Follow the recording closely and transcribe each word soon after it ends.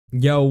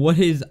Yo, what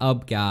is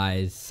up,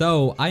 guys?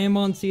 So I am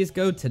on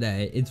CSGO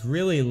today. It's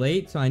really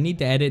late, so I need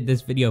to edit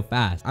this video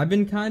fast. I've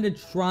been kind of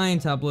trying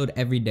to upload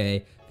every day.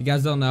 If you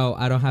guys don't know,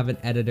 I don't have an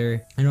editor.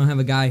 I don't have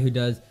a guy who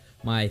does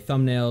my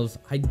thumbnails.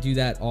 I do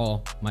that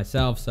all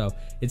myself, so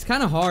it's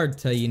kind of hard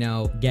to, you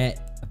know,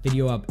 get a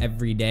video up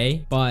every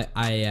day. But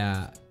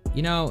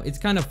you know, it's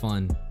kind of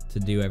fun to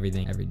do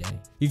everything every day.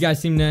 You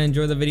guys seem to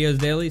enjoy the videos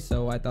daily,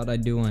 so I thought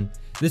I'd do one.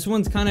 This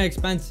one's kind of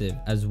expensive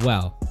as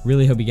well.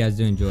 Really hope you guys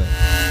do enjoy it.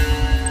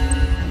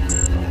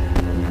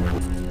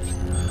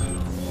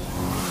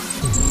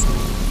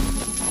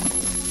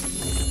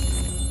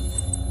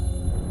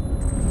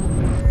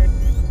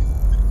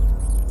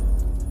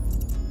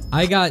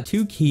 I got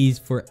 2 keys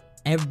for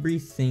every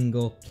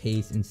single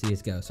case in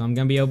CSGO. So I'm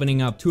going to be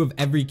opening up 2 of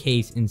every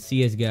case in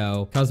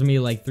CSGO. Costing me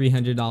like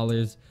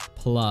 $300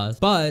 plus,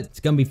 but it's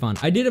going to be fun.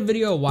 I did a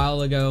video a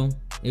while ago.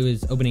 It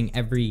was opening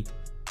every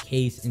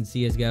case in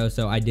CSGO.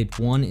 So I did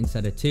 1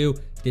 instead of 2.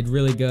 Did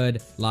really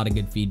good. A lot of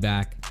good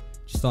feedback.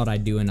 Just thought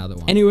I'd do another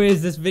one.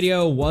 Anyways, this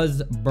video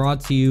was brought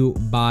to you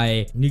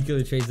by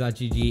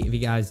nucleartrades.gg. If you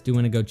guys do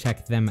want to go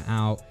check them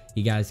out,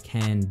 you guys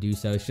can do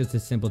so. It's just a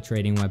simple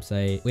trading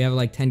website. We have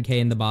like 10K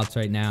in the bots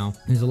right now.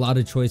 There's a lot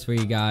of choice for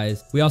you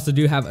guys. We also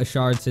do have a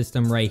shard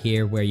system right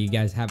here where you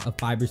guys have a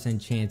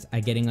 5% chance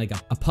at getting like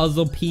a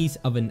puzzle piece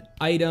of an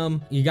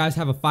item. You guys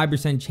have a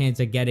 5% chance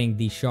at getting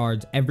these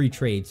shards every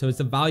trade. So it's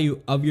the value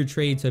of your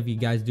trade. So if you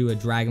guys do a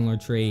Dragon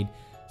Lord trade,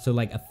 so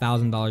like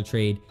 $1,000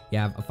 trade, you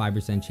have a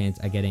 5% chance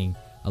at getting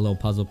a little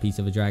puzzle piece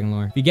of a Dragon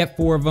Lord. If you get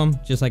 4 of them,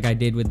 just like I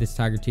did with this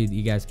Tiger Tooth,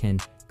 you guys can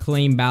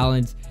claim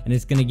balance, and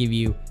it's gonna give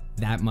you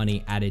that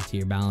money added to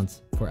your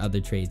balance for other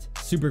trades.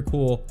 Super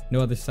cool. No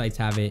other sites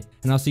have it.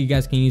 And also you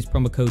guys can use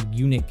promo code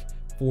Unic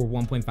for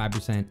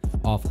 1.5%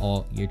 off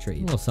all your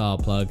trades. A little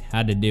solid plug.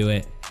 Had to do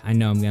it. I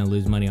know I'm gonna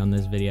lose money on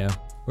this video.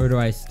 Where do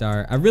I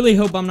start? I really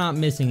hope I'm not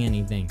missing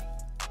anything.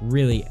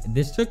 Really,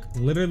 this took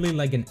literally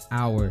like an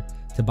hour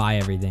to buy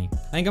everything.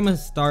 I think I'm gonna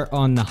start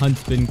on the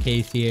Huntsman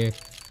case here.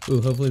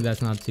 Ooh, hopefully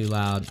that's not too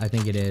loud. I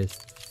think it is.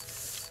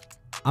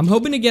 I'm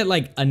hoping to get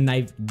like a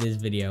knife this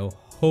video.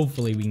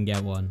 Hopefully we can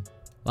get one.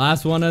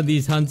 Last one of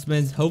these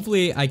Huntsmans.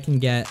 Hopefully I can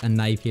get a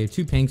knife here.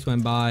 2 pinks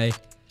went by.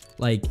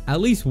 Like at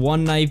least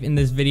 1 knife in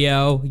this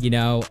video. You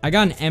know, I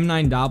got an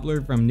M9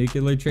 Doppler from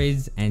Nuclear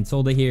Trades and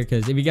sold it here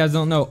because if you guys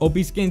don't know, OP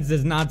Skins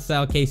does not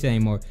sell case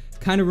anymore.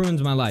 Kind of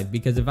ruins my life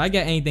because if I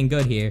get anything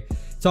good here,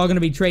 it's all gonna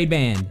be trade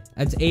banned.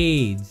 That's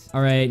AIDS.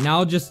 All right, now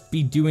I'll just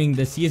be doing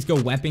the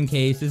CSGO weapon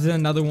case. This is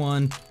another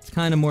one. It's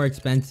kind of more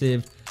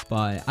expensive,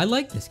 but I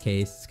like this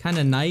case. It's kind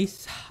of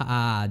nice.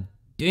 Ah,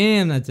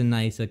 damn, that's a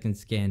nice looking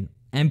skin.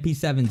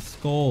 MP7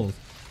 skulls.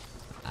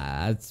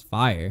 That's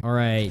fire. All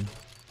right,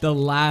 the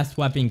last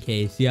weapon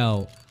case.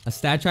 Yo, a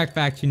Stat Track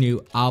Faction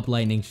new Op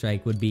Lightning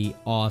Strike would be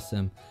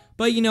awesome.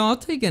 But, you know, I'll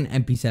take an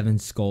MP7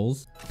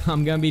 skulls.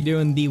 I'm going to be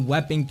doing the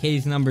weapon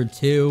case number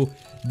 2.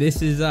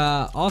 This is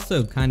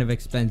also kind of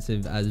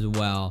expensive as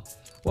well.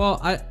 Well,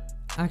 I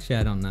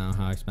don't know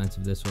how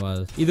expensive this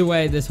was. Either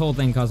way, this whole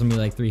thing cost me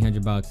like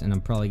 300 bucks, and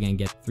I'm probably going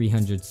to get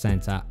 300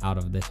 cents out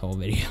of this whole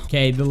video.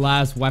 Okay, the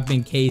last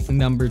weapon case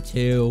number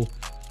 2.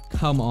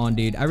 Come on,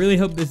 dude. I really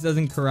hope this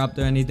doesn't corrupt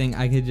or anything.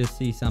 I could just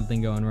see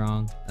something going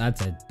wrong.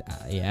 That's a,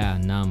 yeah,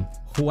 numb.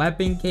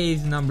 Weapon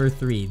case number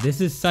 3. This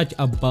is such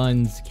a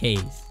buns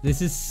case.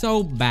 This is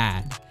so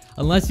bad.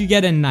 Unless you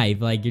get a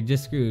knife, like you're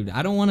just screwed.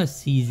 I don't want a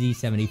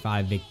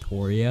CZ75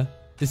 Victoria.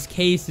 This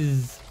case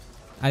is,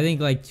 I think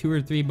like $2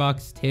 or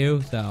 $3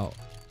 too. So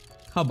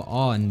come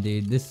on,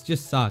 dude. This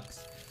just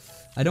sucks.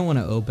 I don't want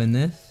to open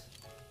this.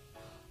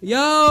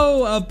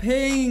 Yo, a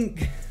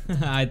pink.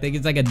 I think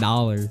it's like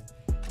 $1.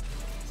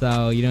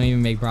 So you don't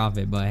even make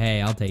profit, but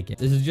hey, I'll take it.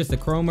 This is just a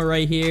chroma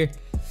right here.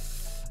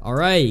 All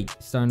right,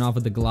 starting off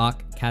with the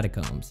Glock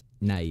Catacombs.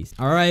 Nice.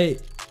 All right,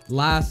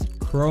 last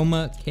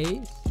chroma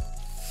case.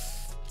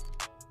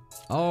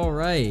 All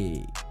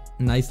right,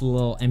 nice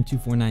little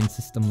M249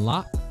 system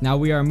lock. Now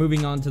we are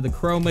moving on to the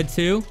chroma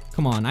 2.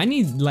 Come on, I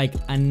need like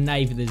a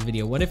knife in this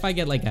video. What if I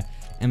get like a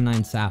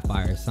M9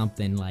 Sapphire or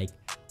something like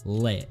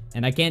lit?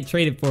 And I can't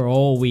trade it for a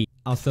whole week.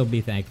 I'll still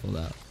be thankful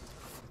though.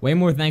 Way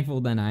more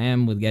thankful than I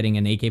am with getting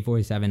an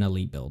AK-47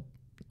 Elite build.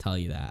 I'll tell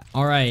you that.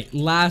 All right,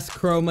 last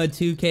chroma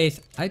 2 case.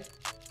 I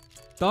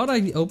thought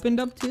I opened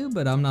up 2,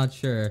 but I'm not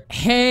sure.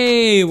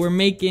 Hey, we're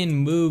making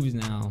moves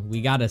now. We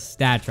got a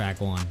Stat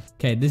Track one.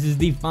 Okay, this is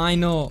the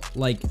final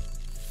like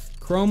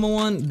chroma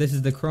one. This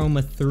is the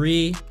chroma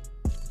 3.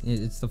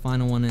 It's the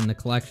final one in the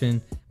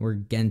collection. We're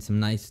getting some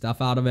nice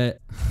stuff out of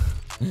it.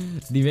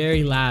 The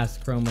very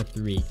last chroma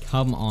 3.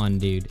 Come on,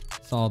 dude.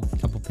 Saw a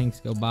couple pinks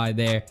go by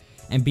there.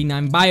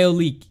 MP9 Bio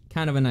Leak,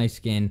 kind of a nice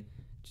skin.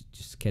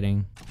 Just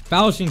kidding.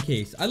 Falchion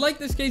case. I like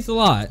this case a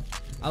lot.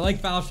 I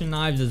like Falchion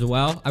knives as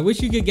well. I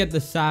wish you could get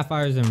the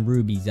sapphires and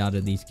rubies out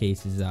of these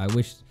cases. I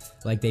wish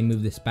like they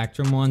moved the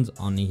Spectrum ones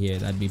onto here.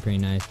 That'd be pretty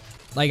nice.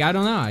 Like, I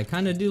don't know. I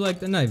kind of do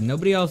like the knife.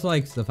 Nobody else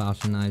likes the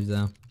Falchion knives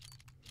though.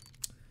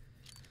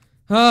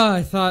 Oh,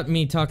 I thought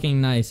me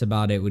talking nice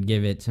about it would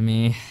give it to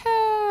me.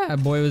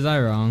 Boy, was I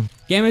wrong.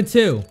 Gamma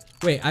 2.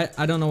 Wait,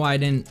 I don't know why I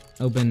didn't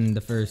open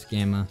the first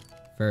gamma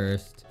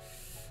first.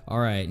 All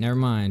right, never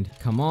mind.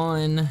 Come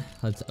on.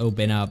 Let's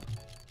open up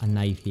a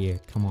knife here.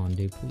 Come on,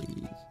 dude,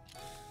 please.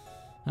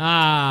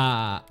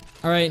 Ah.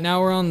 All right, now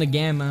we're on the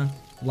gamma,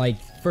 like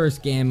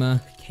first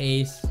gamma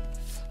case.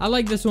 I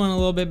like this one a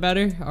little bit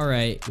better. All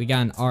right, we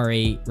got an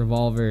R8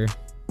 revolver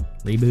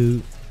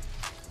reboot.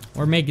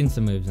 We're making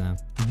some moves now.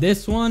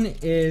 This one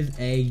is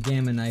a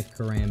gamma knife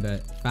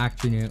karambit,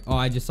 factory new. Oh,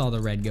 I just saw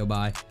the red go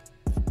by.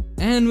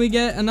 And we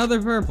get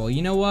another purple.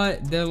 You know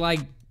what? They're like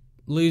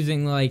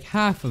losing like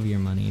half of your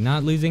money,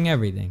 not losing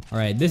everything. All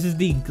right, this is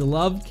the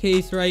glove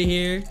case right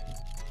here.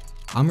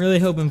 I'm really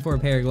hoping for a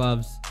pair of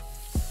gloves.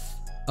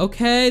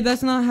 Okay,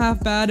 that's not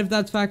half bad. If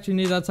that's factory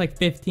new, that's like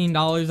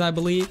 $15, I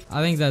believe.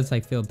 I think that's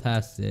like field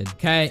tested.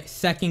 Okay,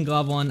 second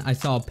glove one. I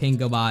saw a pink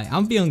go by.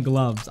 I'm feeling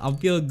gloves. I'm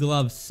feeling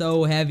gloves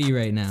so heavy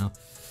right now.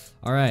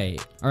 All right.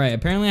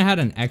 Apparently I had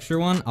an extra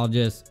one. I'll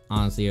just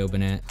honestly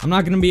open it. I'm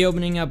not going to be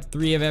opening up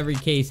 3 of every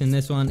case in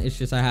this one. It's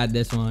just I had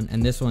this one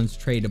and this one's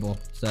tradable.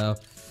 So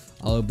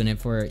I'll open it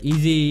for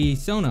easy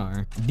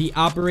sonar. The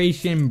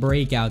Operation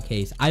Breakout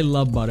case. I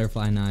love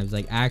butterfly knives.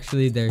 Like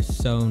actually they're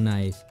so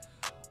nice.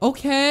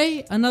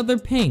 Okay, another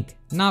pink.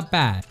 Not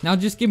bad. Now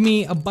just give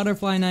me a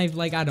butterfly knife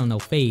like, I don't know,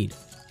 fade.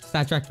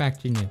 Stat Track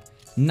Factory new.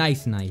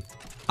 Nice knife.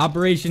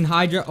 Operation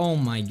Hydra. Oh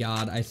my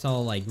god. I saw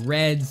like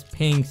reds,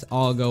 pinks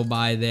all go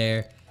by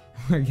there.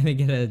 We're gonna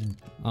get a...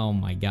 Oh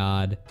my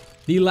god.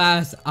 The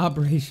last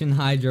Operation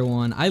Hydra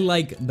one. I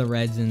like the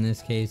reds in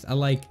this case. I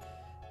like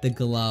the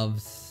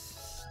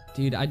gloves.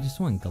 Dude, I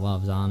just want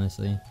gloves,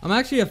 honestly. I'm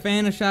actually a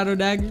fan of Shadow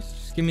Daggers.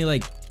 Just give me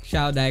like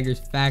Shadow Daggers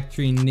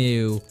Factory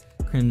new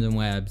Crimson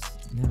Webs.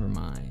 Never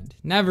mind.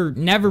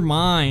 Never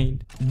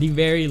mind. The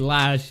very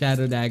last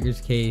Shadow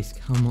Daggers case.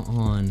 Come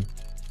on.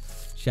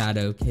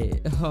 Shadow case.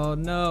 Oh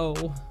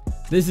no.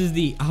 This is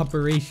the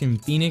Operation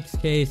Phoenix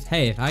case.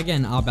 Hey, if I get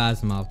an Op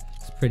Asimov,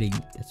 it's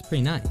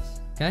pretty nice.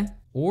 Okay?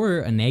 Or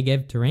a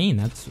negative terrain.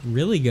 That's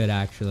really good,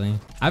 actually.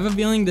 I have a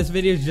feeling this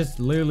video is just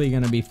literally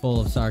gonna be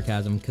full of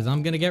sarcasm because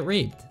I'm gonna get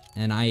raped.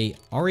 And I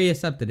already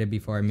accepted it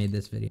before I made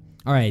this video.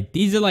 Alright,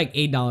 these are like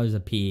 $8 a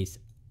piece.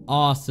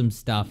 Awesome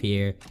stuff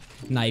here.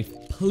 Knife,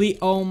 please.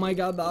 Oh my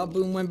god, the op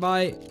boom went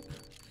by.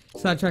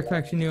 Stat Track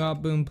Factory new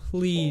op boom,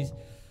 please.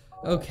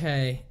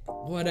 Okay,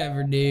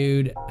 whatever,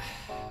 dude.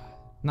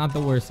 Not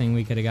the worst thing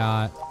we could have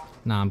got.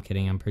 Nah, I'm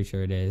kidding. I'm pretty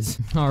sure it is.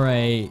 All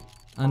right,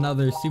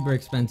 another super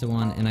expensive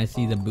one, and I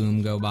see the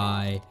boom go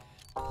by.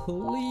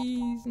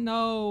 Please,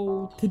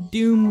 no. To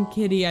Doom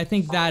Kitty. I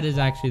think that is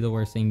actually the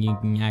worst thing you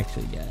can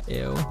actually get.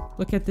 Ew.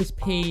 Look at this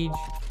page.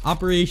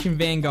 Operation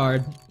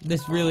Vanguard.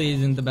 This really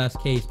isn't the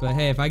best case, but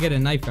hey, if I get a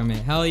knife from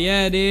it, hell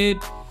yeah, dude.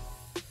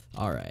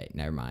 All right,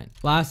 never mind.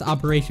 Last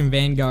Operation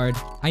Vanguard.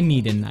 I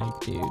need a knife,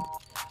 dude.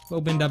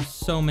 Opened up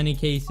so many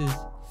cases.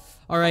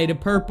 All right, a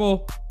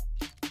purple.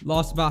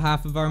 Lost about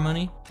half of our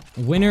money.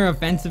 Winter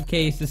offensive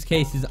case. This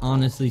case is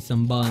honestly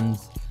some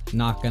buns.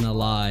 Not gonna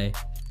lie.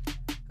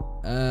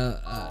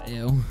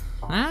 Ew.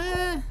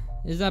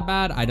 Is that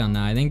bad? I don't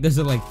know. I think this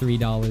is like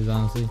 $3,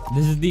 honestly.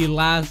 This is the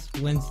last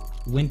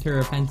winter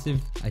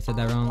offensive. I said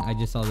that wrong. I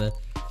just saw the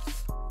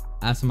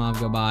Asimov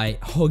go by.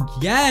 Oh,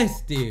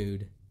 yes,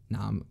 dude.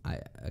 Nah,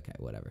 okay,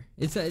 whatever.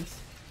 It's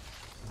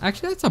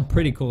actually, that's a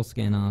pretty cool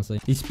skin,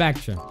 honestly. The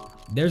Spectrum.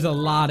 There's a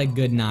lot of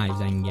good knives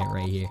I can get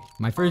right here.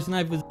 My first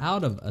knife was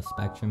out of a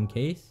Spectrum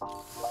case.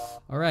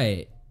 All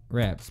right,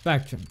 rep.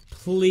 Spectrum.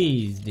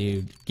 Please,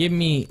 dude. Give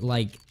me,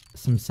 like,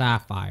 some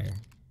sapphire,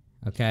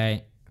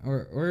 okay,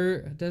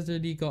 or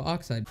Desert Eagle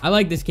Oxide. I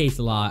like this case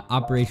a lot.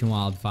 Operation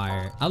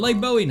Wildfire. I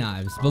like Bowie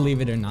knives, believe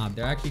it or not.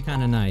 They're actually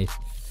kind of nice.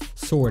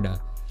 Sorta.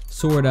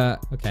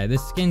 Okay,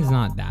 this skin's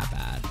not that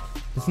bad.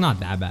 It's not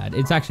that bad.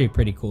 It's actually a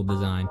pretty cool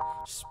design.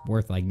 Just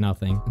worth like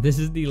nothing. This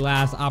is the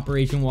last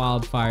Operation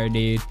Wildfire,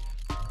 dude.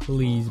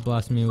 Please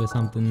bless me with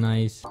something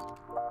nice.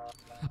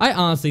 I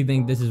honestly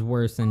think this is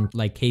worse than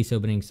like case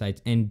opening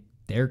sites, and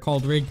they're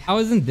called rigged. How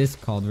isn't this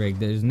called rigged?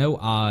 There's no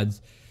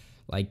odds.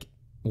 Like,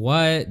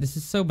 what? This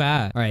is so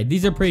bad. All right,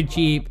 these are pretty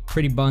cheap.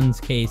 Pretty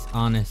buns case,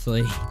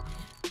 honestly.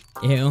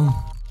 Ew.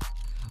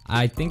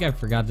 I think I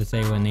forgot to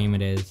say what name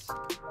it is.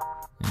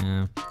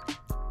 Yeah,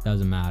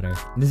 doesn't matter.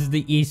 This is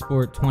the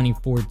eSport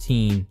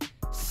 2014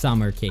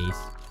 summer case.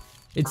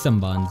 It's some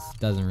buns.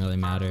 Doesn't really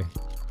matter.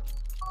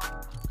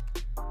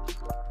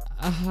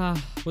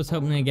 Was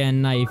hoping to get a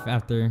knife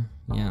after,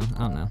 yeah, I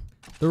don't know.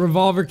 The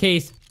revolver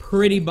case,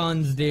 pretty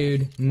buns,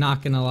 dude.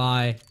 Not gonna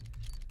lie.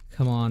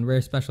 Come on,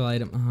 rare special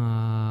item.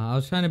 I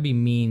was trying to be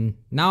mean.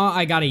 Now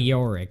I got a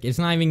Yorick. It's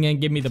not even gonna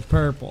give me the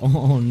purple.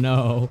 Oh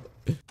no.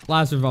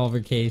 Last revolver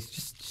case.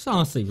 Just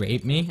honestly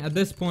rape me. At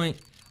this point,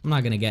 I'm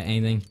not gonna get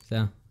anything.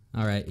 So,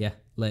 all right, yeah.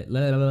 Lit.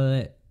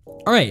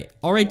 All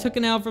right, took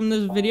an L from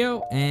this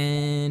video,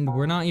 and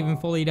we're not even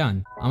fully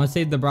done. I'm gonna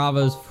save the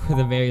Bravos for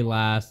the very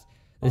last.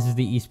 This is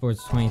the eSports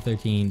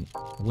 2013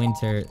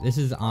 winter. This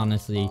is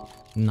honestly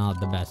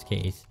not the best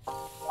case.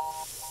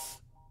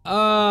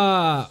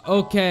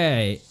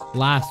 Okay.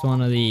 Last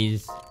one of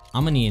these.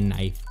 I'm gonna need a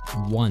knife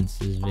once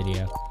this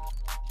video.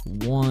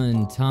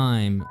 one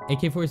time.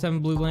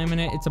 AK-47 blue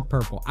laminate, it's a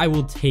purple. I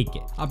will take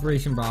it.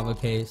 Operation Bravo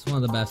case, one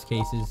of the best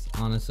cases,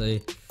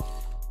 honestly.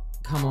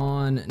 Come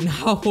on.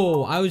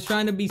 No, I was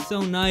trying to be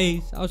so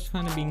nice. I was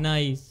trying to be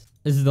nice.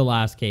 This is the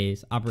last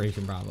case.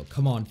 Operation Bravo.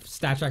 Come on.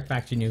 Stat Track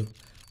Factory New.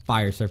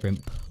 Fire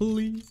Serpent.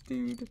 Please,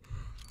 dude.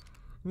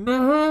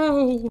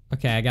 No.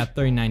 Okay, I got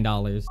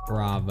 $39.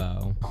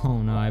 Bravo.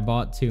 Oh no, I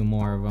bought 2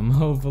 more of them.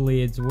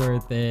 Hopefully it's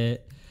worth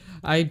it.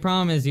 I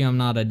promise you I'm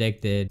not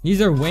addicted.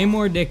 These are way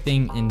more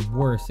addicting and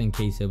worse in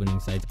case opening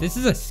sites. This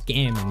is a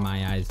scam in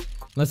my eyes.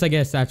 Unless I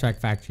get a Stat Track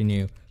Factory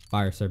New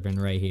Fire Serpent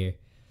right here.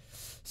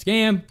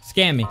 Scam.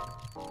 Scam me.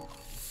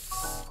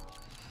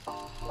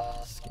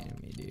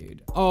 Scam me,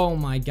 dude. Oh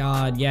my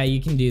god. Yeah,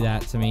 you can do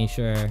that to me,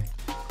 sure.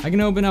 I can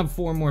open up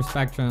 4 more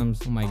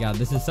Spectrums. Oh my god,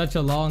 this is such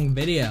a long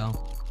video.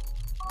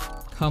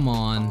 Come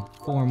on.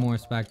 4 more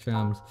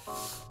Spectrums.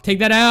 Take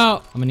that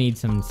out. I'm gonna need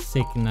some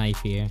sick knife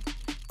here.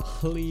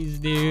 Please,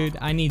 dude.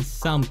 I need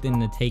something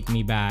to take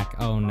me back.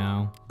 Oh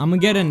no. I'm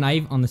gonna get a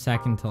knife on the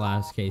second to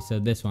last case. So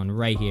this one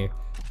right here.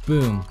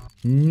 Boom.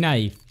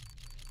 Knife.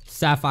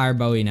 Sapphire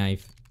Bowie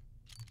knife.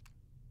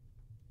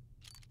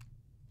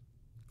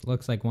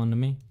 Looks like one to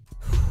me.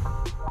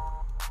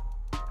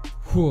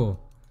 Whew.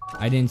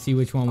 I didn't see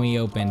which one we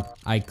opened.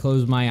 I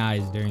closed my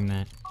eyes during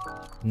that.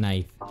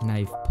 Knife.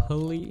 Knife,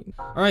 please.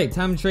 Alright,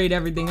 time to trade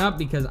everything up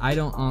because I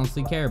don't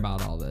honestly care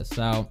about all this.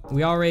 So,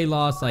 we already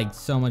lost like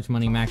so much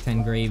money. Mac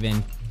 10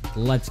 Graven.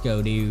 Let's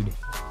go, dude.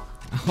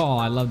 Oh,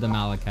 I love the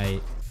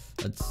Malachite.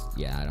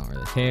 Yeah, I don't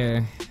really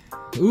care.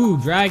 Ooh,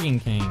 Dragon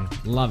King.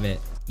 Love it.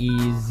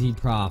 Easy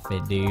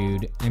profit,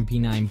 dude.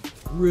 MP9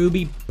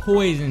 Ruby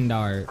Poison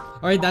Dart.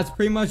 Alright, that's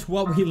pretty much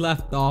what we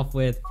left off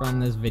with from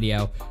this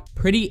video.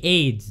 Pretty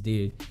AIDS,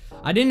 dude.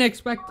 I didn't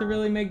expect to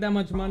really make that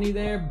much money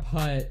there,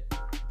 but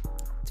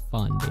it's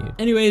fun, dude.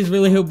 Anyways,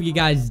 really hope you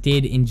guys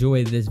did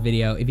enjoy this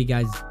video. If you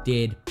guys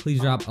did, please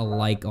drop a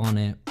like on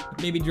it.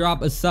 Maybe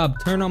drop a sub.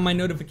 Turn on my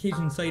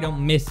notifications so you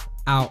don't miss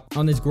out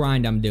on this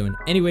grind I'm doing.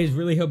 Anyways,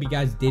 really hope you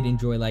guys did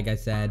enjoy, like I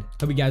said.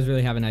 Hope you guys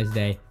really have a nice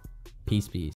day. Peace, peace.